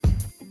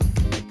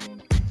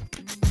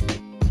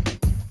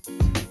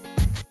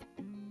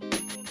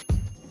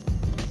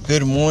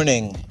Good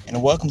morning,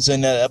 and welcome to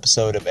another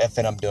episode of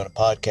FN I'm Doing a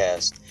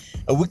Podcast,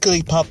 a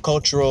weekly pop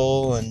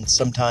cultural and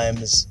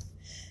sometimes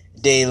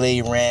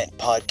daily rant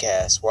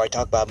podcast where I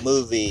talk about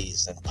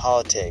movies and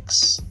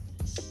politics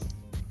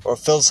or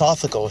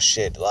philosophical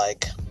shit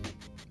like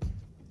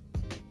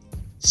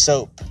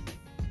soap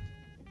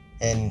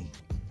and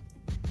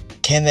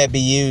can that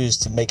be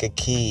used to make a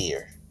key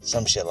or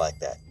some shit like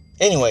that.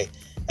 Anyway,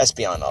 that's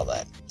beyond all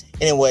that.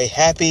 Anyway,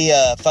 happy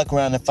fuck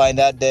around and find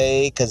out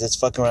day, because it's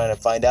fuck around and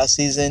find out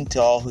season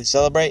to all who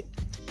celebrate.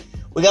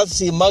 We got to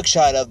see a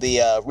mugshot of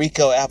the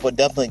RICO Apple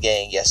Dumpling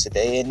gang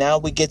yesterday, and now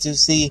we get to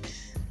see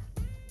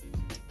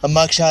a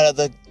mugshot of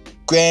the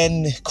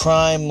grand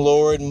crime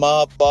lord,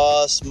 mob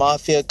boss,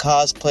 mafia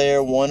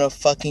cosplayer, wanna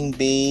fucking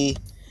be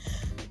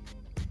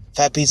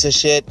fat piece of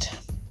shit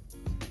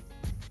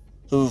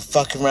who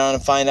fuck around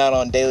and find out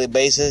on a daily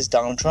basis,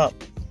 Donald Trump.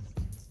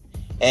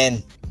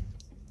 And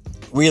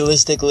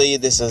realistically,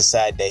 this is a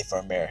sad day for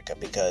America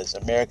because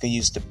America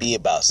used to be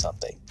about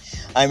something.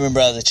 I remember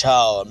as a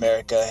child,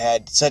 America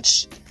had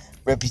such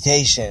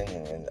reputation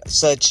and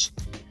such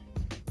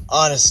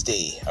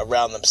honesty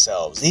around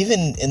themselves.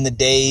 Even in the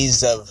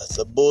days of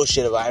the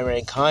bullshit of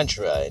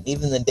Iran-Contra, and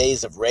even the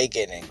days of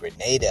Reagan and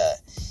Grenada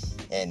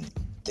and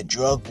the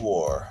drug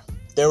war,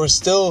 there was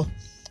still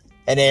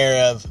an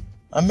air of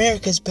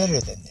America's better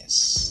than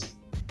this.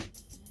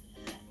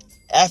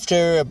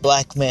 After a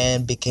black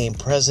man became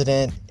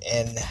president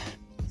and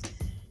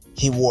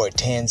he wore a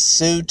tan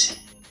suit,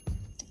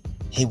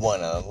 he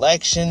won an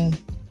election,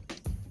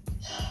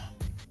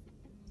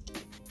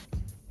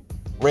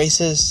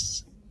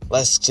 racist,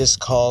 let's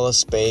just call a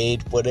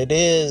spade what it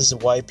is,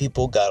 white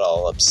people got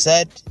all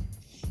upset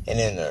and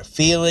in their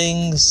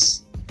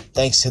feelings,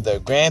 thanks to their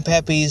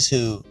grandpappies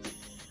who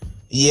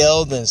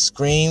yelled and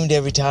screamed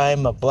every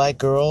time a black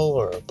girl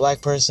or a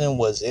black person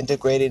was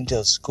integrated into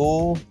a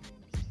school.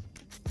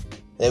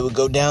 They would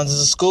go down to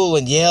the school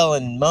and yell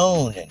and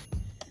moan, and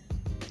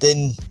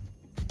then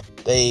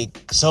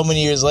so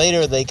many years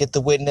later, they get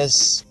to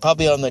witness,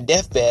 probably on their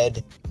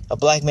deathbed, a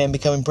black man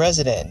becoming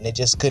president, and they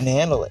just couldn't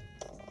handle it.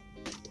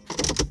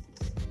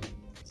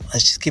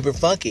 Let's just keep it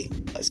funky.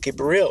 Let's keep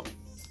it real.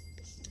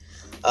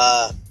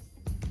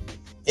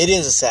 It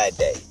is a sad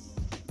day,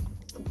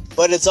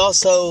 but it's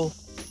also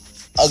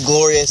a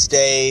glorious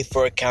day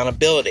for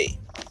accountability.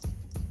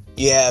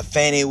 You have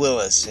Fannie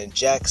Willis and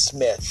Jack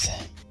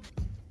Smith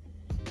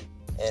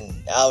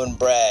and Alvin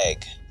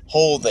Bragg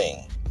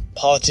holding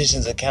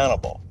politicians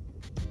accountable.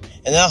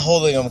 And not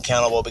holding them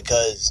accountable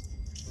because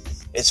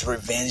it's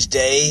revenge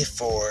day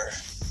for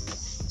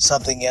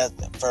something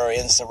for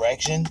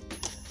insurrection.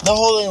 Not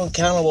holding them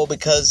accountable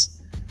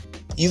because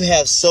you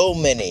have so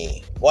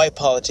many white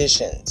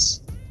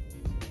politicians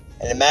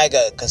and the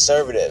MAGA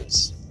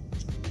conservatives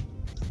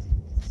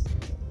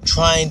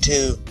trying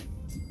to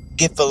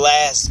get the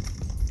last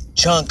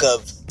chunk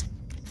of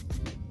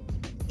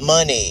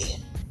money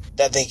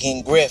that they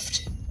can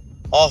grift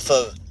off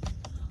of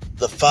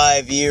the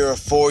 5-year or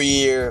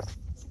 4-year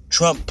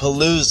Trump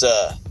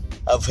palooza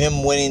of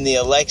him winning the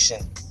election.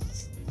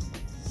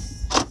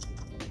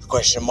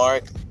 Question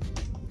mark.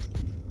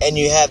 And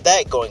you have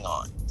that going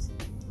on.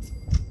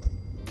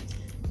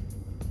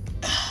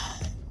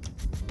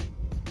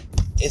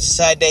 It's a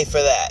sad day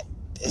for that.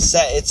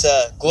 It's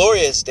a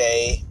glorious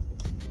day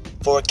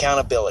for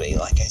accountability,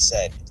 like I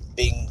said,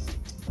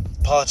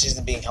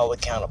 politicians being held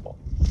accountable.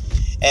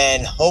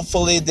 And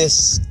hopefully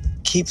this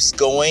keeps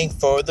going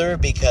further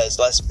because,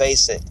 let's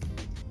face it,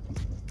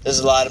 there's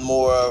a lot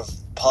more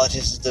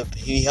politicians to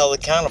be held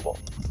accountable.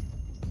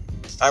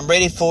 I'm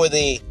ready for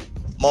the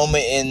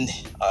moment in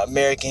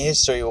American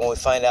history when we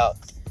find out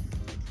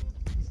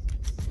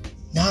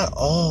not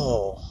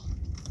all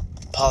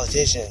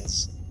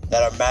politicians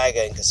that are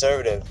MAGA and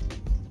conservative,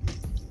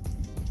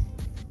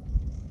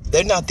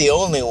 they're not the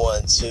only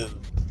ones who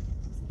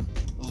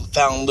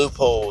found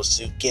loopholes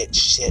to get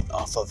shit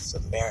off of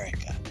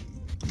America.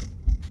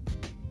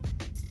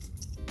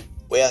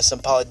 We have some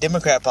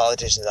Democrat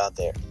politicians out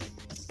there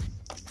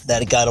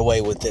that got away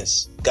with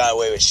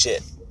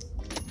shit.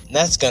 And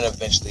that's going to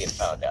eventually get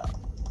found out.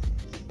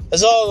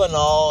 As all in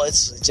all,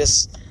 it's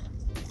just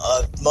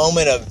a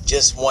moment of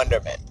just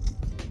wonderment.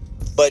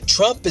 But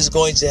Trump is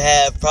going to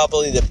have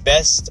probably the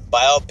best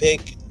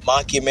biopic,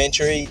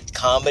 mockumentary,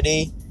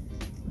 comedy,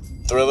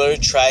 thriller,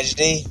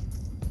 tragedy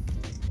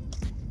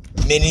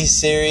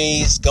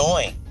miniseries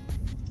going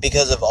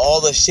because of all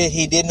the shit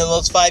he did in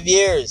those 5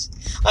 years.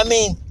 I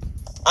mean,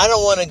 I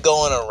don't want to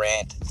go on a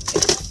rant,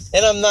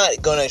 and I'm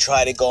not going to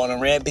try to go on a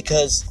rant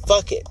because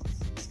fuck it.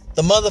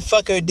 The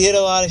motherfucker did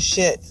a lot of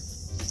shit.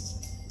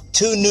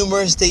 Too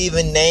numerous to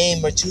even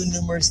name or too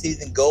numerous to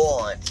even go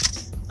on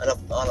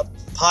a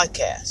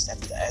podcast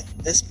at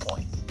this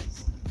point.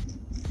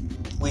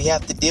 We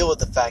have to deal with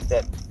the fact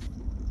that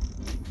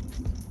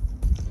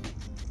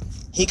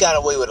he got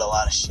away with a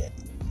lot of shit.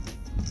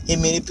 He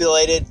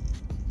manipulated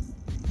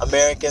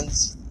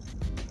Americans,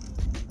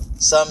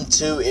 some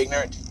too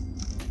ignorant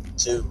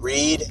to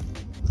read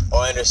or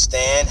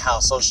understand how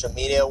social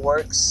media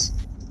works,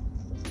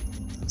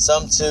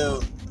 some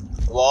too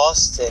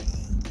lost and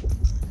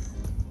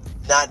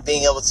not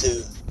being able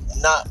to,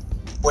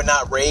 we're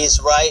not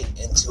raised right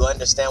and to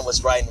understand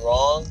what's right and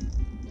wrong.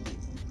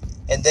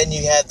 And then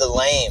you have the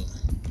lame.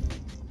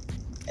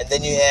 And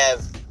then you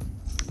have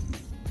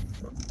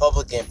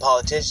Republican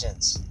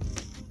politicians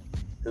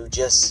who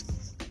just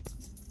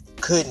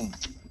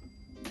couldn't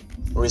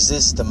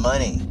resist the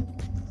money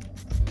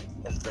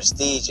and the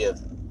prestige of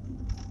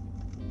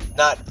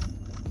not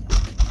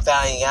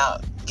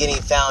getting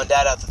found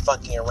out after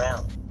fucking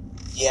around.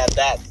 You have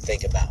that to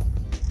think about.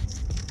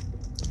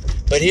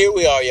 But here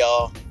we are,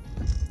 y'all.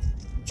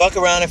 Fuck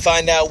around and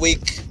find out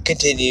week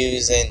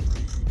continues, and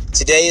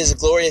today is a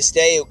glorious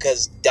day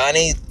because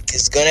Donnie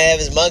is gonna have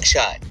his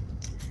mugshot.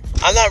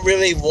 I'm not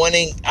really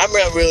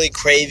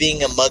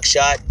craving a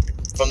mugshot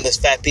from this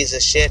fat piece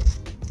of shit.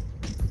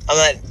 I'm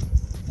not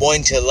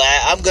wanting to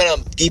laugh. I'm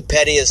gonna be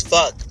petty as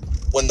fuck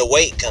when the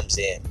weight comes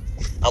in.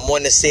 I'm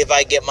wanting to see if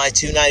I get my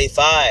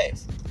 $2.95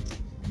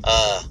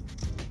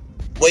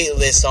 wait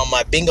list on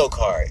my bingo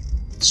card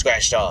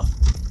scratched off.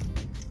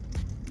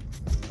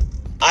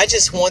 I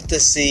just want to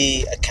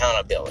see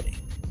accountability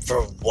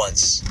for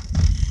once.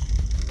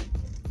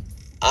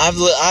 I've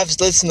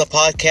listened to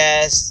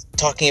podcasts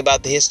talking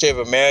about the history of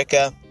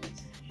America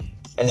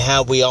and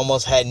how we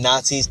almost had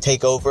Nazis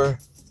take over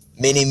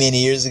many,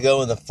 many years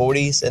ago in the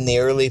 40s and the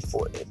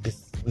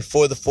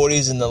before the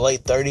 40s and the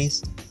late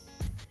 30s.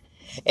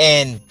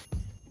 And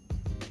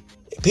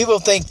people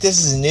think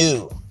this is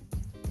new.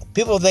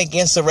 People think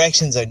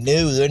insurrections are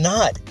new. They're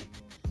not.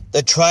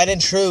 They're tried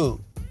and true.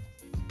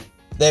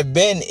 There have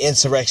been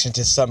insurrections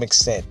to some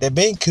extent. There have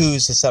been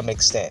coups to some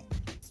extent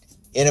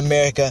in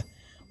America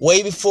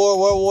way before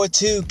World War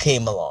II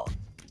came along.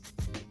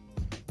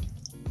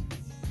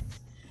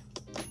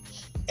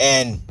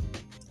 And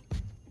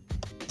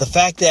the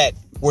fact that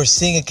we're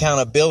seeing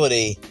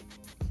accountability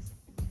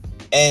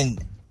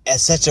and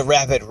at such a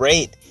rapid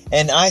rate,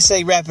 and I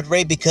say rapid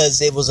rate because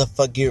it was a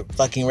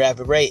fucking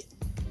rapid rate.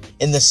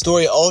 In the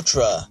story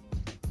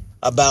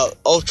about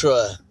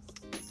ultra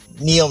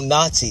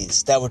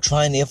neo-Nazis that were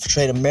trying to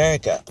infiltrate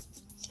America,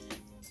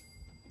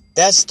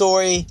 that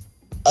story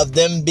of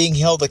them being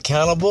held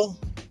accountable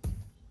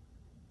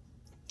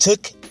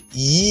took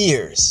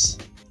years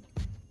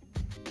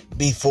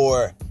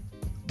before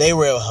they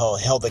were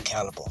held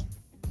accountable.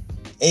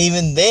 And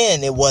even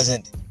then, it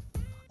wasn't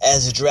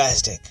as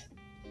drastic.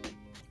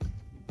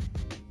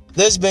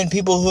 There's been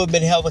people who have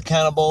been held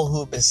accountable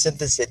who have been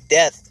sentenced to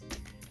death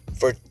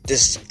for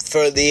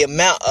the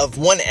amount of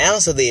 1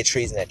 ounce of the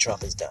treason that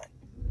Trump has done.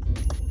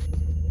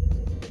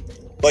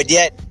 But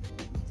yet,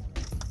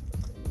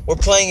 we're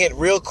playing it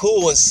real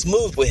cool and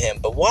smooth with him.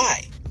 But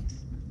why?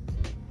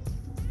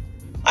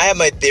 I have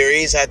my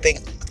theories. I think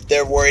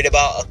they're worried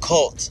about a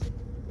cult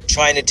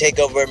trying to take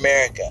over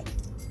America.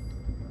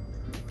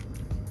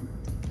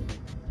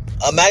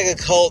 A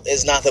MAGA cult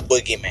is not the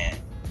boogeyman.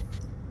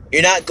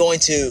 You're not going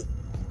to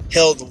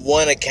hold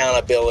one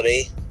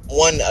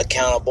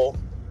accountable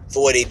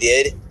for what he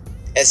did,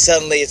 and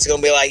suddenly it's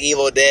going to be like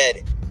Evil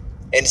Dead,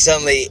 and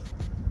suddenly,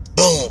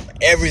 boom,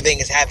 everything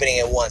is happening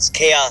at once.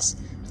 Chaos,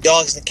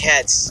 dogs and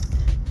cats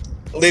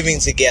living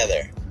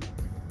together,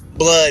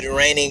 blood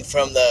raining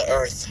from the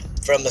earth,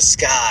 from the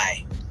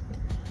sky,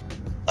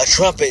 a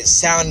trumpet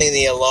sounding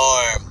the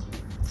alarm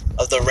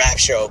of the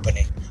rapture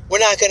opening. We're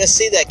not going to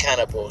see that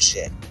kind of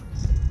bullshit.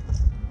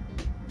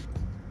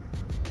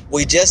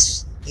 We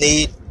just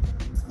need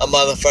a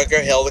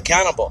motherfucker held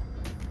accountable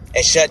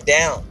and shut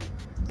down.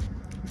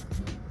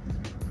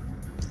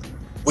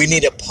 We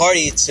need a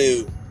party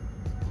to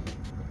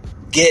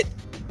get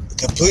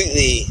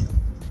completely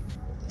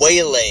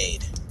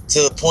waylaid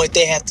to the point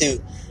they have to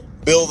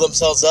build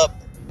themselves up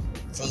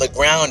from the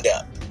ground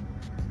up.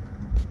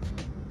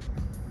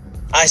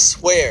 I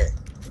swear,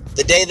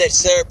 the day that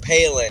Sarah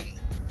Palin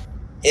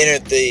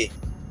entered the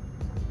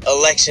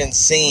election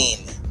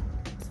scene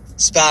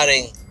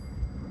spouting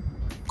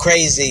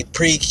crazy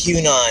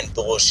pre-QAnon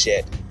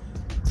bullshit,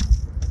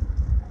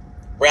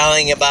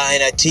 rallying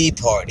behind a Tea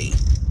Party,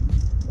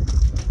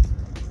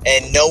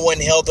 and no one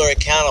held her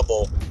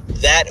accountable,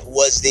 that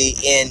was the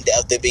end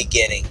of the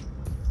beginning.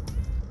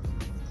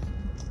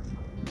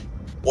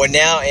 We're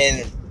now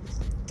in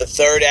the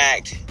third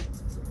act.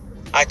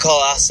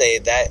 I'll say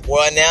that.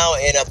 We're now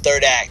in a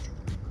third act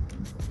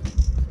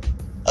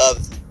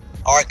of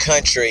our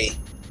country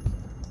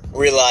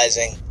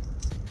realizing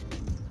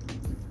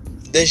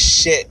this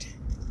shit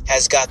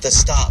has got to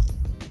stop.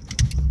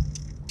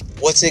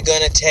 What's it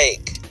gonna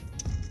take?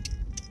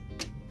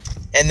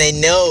 And they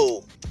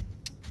know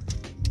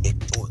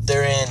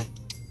they're in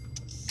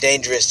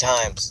dangerous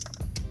times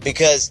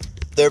because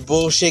their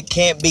bullshit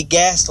can't be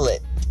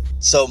gaslit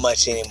so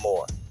much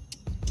anymore.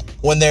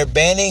 When they're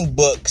banning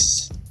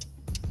books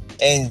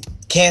and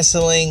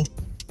canceling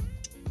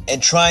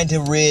and trying to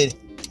rid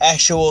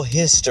actual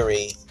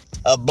history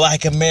of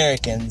Black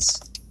Americans,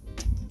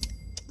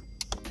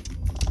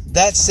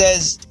 that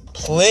says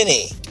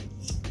plenty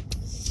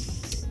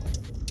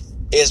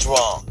is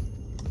wrong.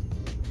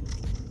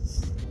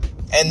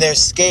 And they're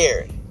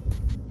scared.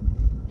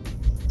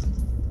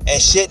 And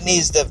shit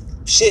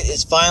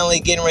is finally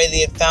getting ready to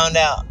get found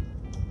out.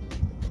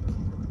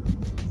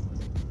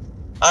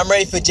 I'm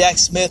ready for Jack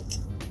Smith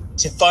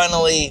to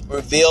finally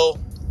reveal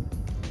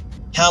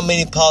how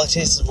many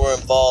politicians were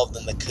involved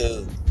in the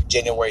coup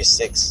January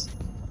 6th,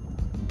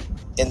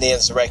 in the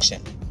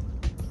insurrection.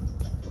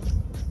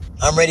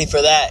 I'm ready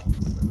for that.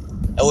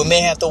 And we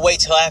may have to wait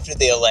till after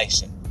the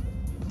election,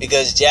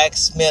 because Jack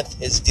Smith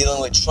is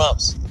dealing with Trump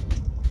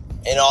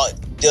and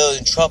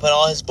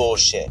all his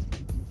bullshit.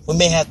 We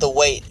may have to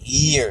wait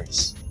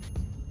years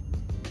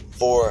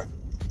for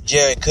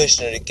Jared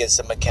Kushner to get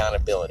some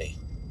accountability,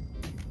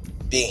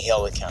 being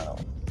held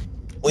accountable.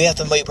 We have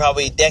to wait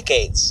probably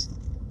decades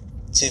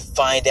to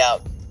find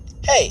out,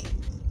 hey,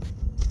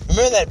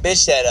 remember that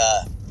bitch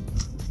that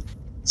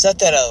set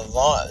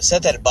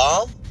that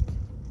bomb?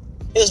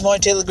 It was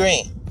Martin Taylor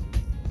Greene.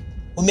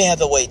 We may have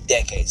to wait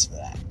decades for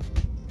that.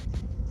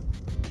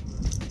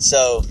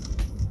 So,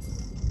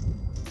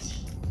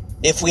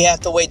 if we have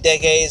to wait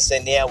decades,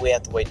 then yeah, we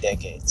have to wait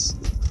decades.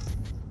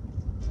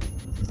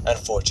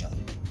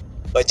 Unfortunately.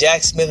 But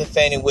Jack Smith and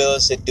Fani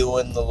Willis are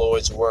doing the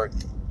Lord's work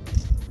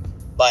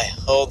by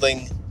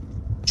holding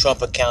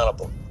Trump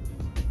accountable.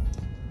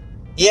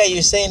 Yeah,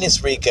 you're saying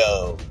it's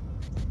RICO,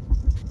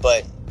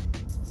 but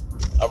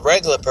a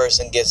regular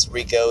person gets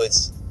RICO,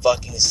 it's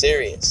fucking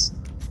serious.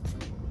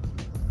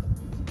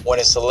 When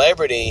a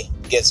celebrity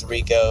gets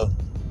RICO,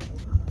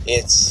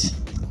 it's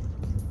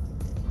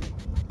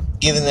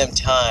giving them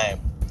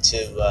time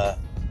to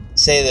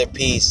say their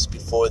piece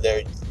before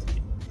they're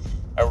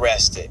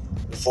arrested,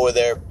 before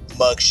their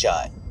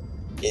mugshot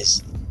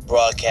is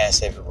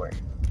broadcast everywhere.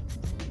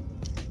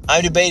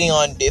 I'm debating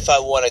on if I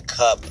want a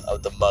cup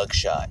of the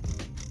mugshot.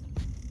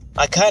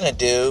 I kind of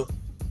do,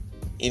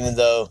 even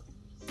though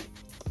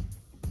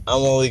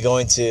I'm only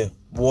going to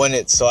want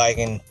it so I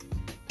can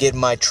get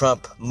my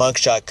Trump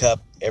mugshot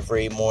cup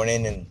every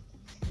morning and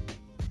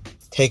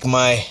take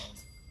my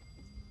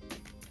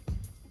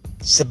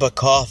sip of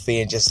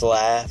coffee and just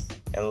laugh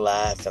and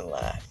laugh and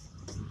laugh.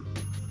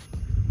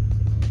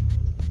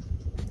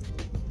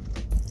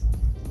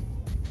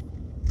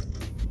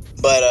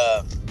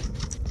 But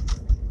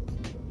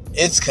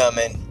it's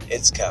coming,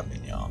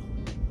 y'all.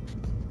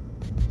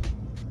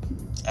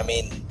 I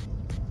mean,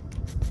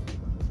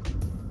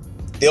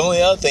 the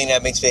only other thing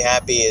that makes me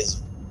happy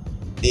is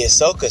the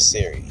Ahsoka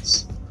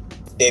series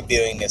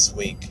debuting this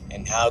week,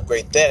 and how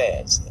great that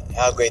is.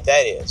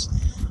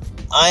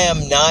 I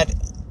am not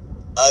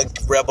a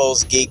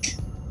Rebels geek,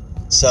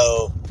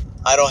 so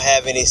I don't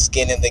have any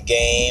skin in the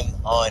game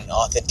on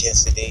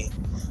authenticity,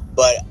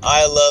 but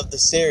I love the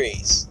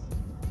series.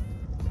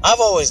 I've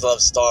always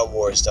loved Star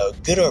Wars, though,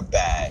 good or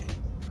bad.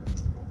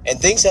 And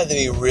things have to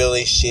be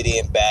really shitty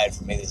and bad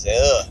for me to say,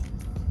 ugh.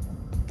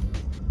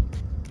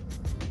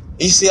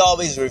 You see all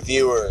these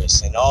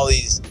reviewers and all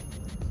these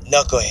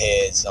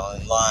knuckleheads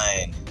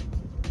online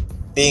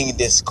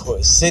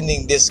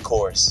sending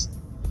discourse.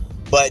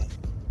 But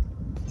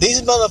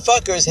these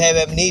motherfuckers have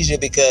amnesia,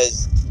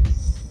 because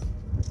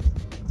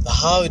the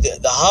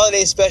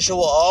holiday special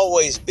will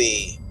always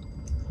be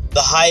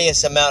the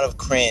highest amount of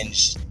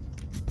cringe.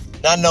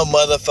 Not no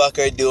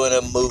motherfucker doing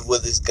a move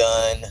with his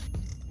gun.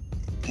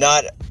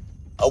 Not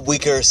a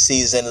weaker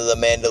season of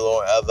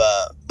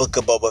the Book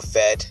of Boba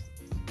Fett.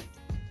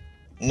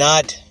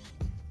 Not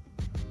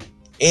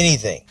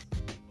anything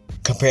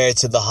compared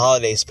to the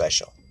holiday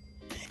special.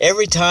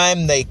 Every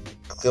time they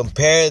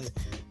compare,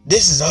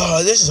 this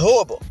is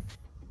horrible.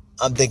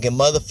 I'm thinking,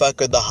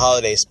 motherfucker, the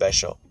holiday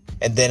special.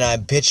 And then I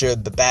picture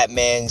the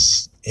Batman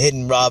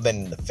hitting Robin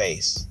in the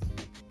face.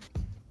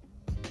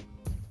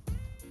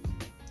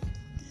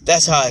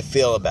 That's how I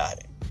feel about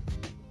it.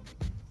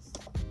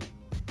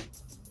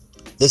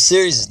 The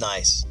series is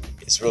nice.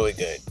 It's really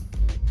good.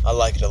 I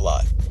like it a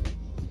lot.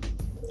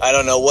 I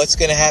don't know what's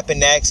going to happen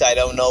next. I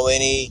don't know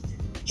any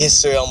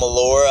history on the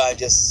lore. I'm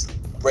just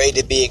ready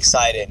to be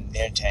excited and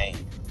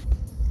entertained,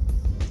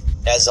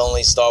 as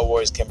only Star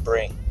Wars can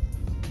bring.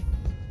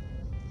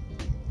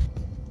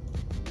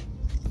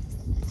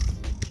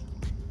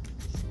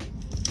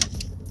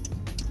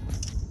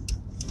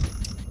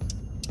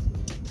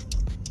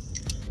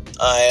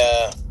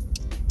 I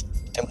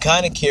am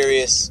kind of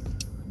curious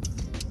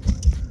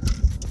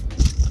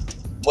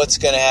what's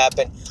going to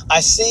happen.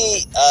 I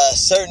see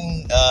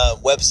certain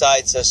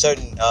websites or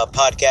certain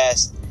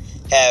podcasts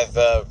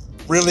have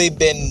really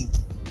been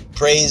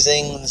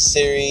praising the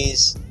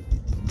series,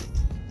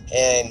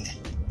 and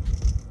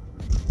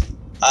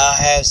I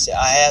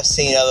have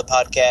seen other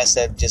podcasts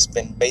that have just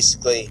been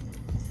basically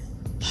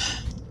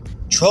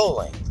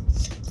trolling.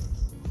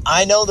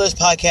 I know there's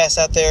podcasts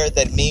out there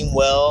that mean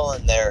well,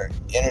 and they're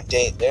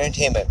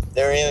entertainment.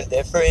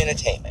 They're for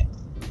entertainment.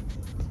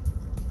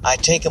 I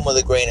take them with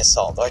a grain of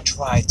salt, or I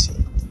try to.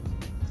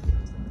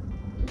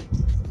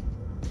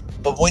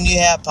 But when you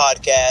have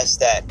podcasts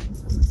that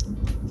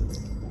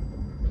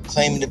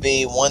claim to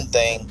be one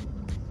thing,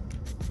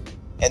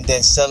 and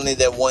then suddenly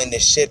they're wanting to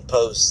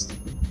shitpost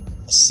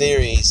a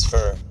series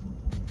for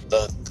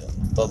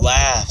the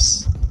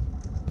laughs,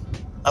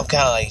 I'm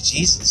kind of like,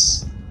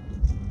 Jesus.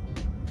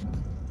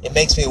 It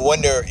makes me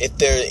wonder if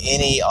there's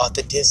any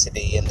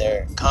authenticity in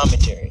their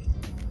commentary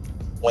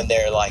when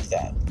they're like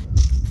that.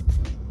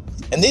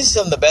 And these are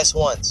some of the best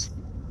ones.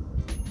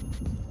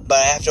 But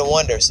I have to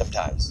wonder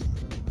sometimes.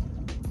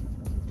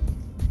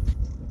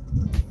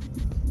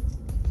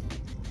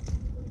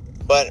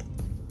 But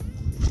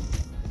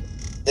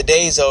the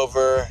day's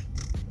over.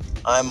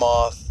 I'm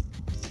off.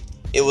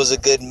 It was a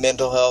good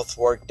mental health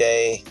work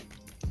day.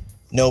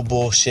 No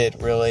bullshit,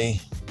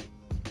 really.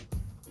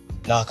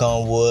 Knock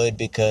on wood,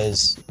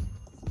 because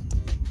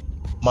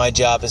my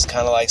job is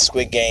kind of like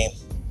Squid Game.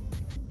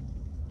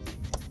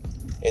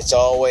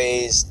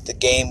 The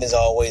game is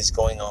always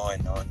going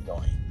on,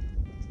 ongoing.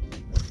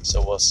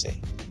 So we'll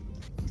see.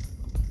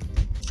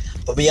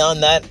 But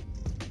beyond that,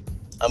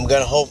 I'm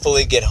going to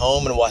hopefully get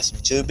home and watch some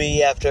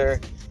Tubi after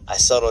I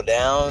settle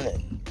down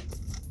and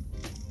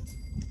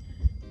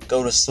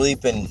go to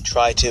sleep and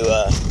try to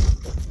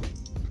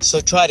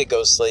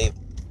go sleep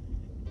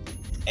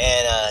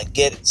and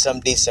get some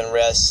decent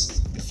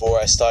rest before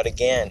I start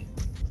again.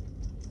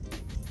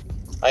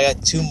 I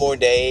got 3 more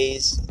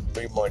days.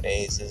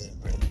 Is it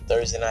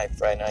Thursday night,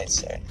 Friday night,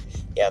 Saturday?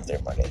 Yeah, 3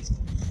 more days.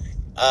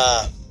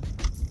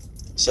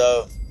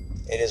 So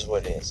it is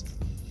what it is.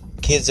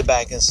 Kids are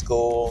back in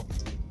school.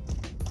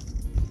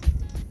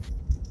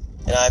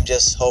 And I'm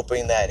just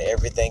hoping that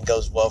everything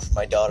goes well for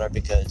my daughter,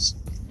 because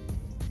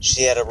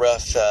she had a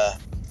rough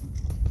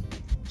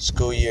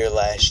school year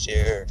last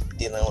year,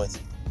 dealing with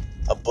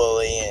a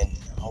bully, and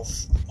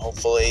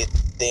hopefully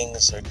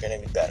things are going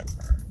to be better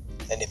for her.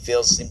 And it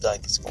seems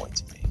like it's going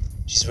to be.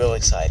 She's really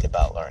excited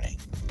about learning.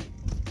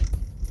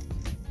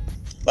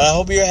 But I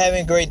hope you're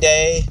having a great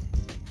day.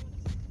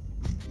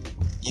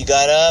 You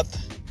got up,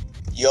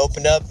 you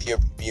opened up,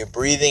 you're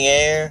breathing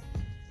air.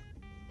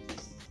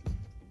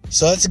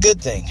 So that's a good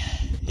thing.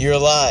 You're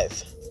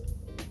alive.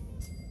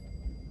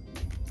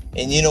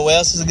 And you know what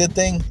else is a good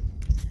thing?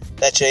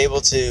 That you're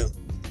able to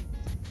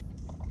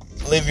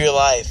live your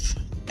life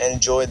and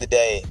enjoy the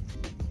day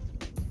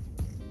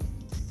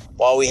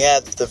while we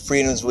have the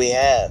freedoms we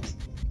have.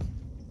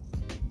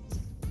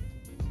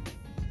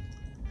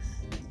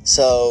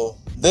 So,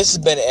 this has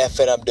been F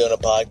and I'm doing a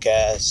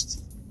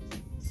podcast.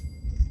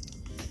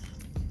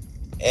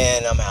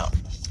 And I'm out.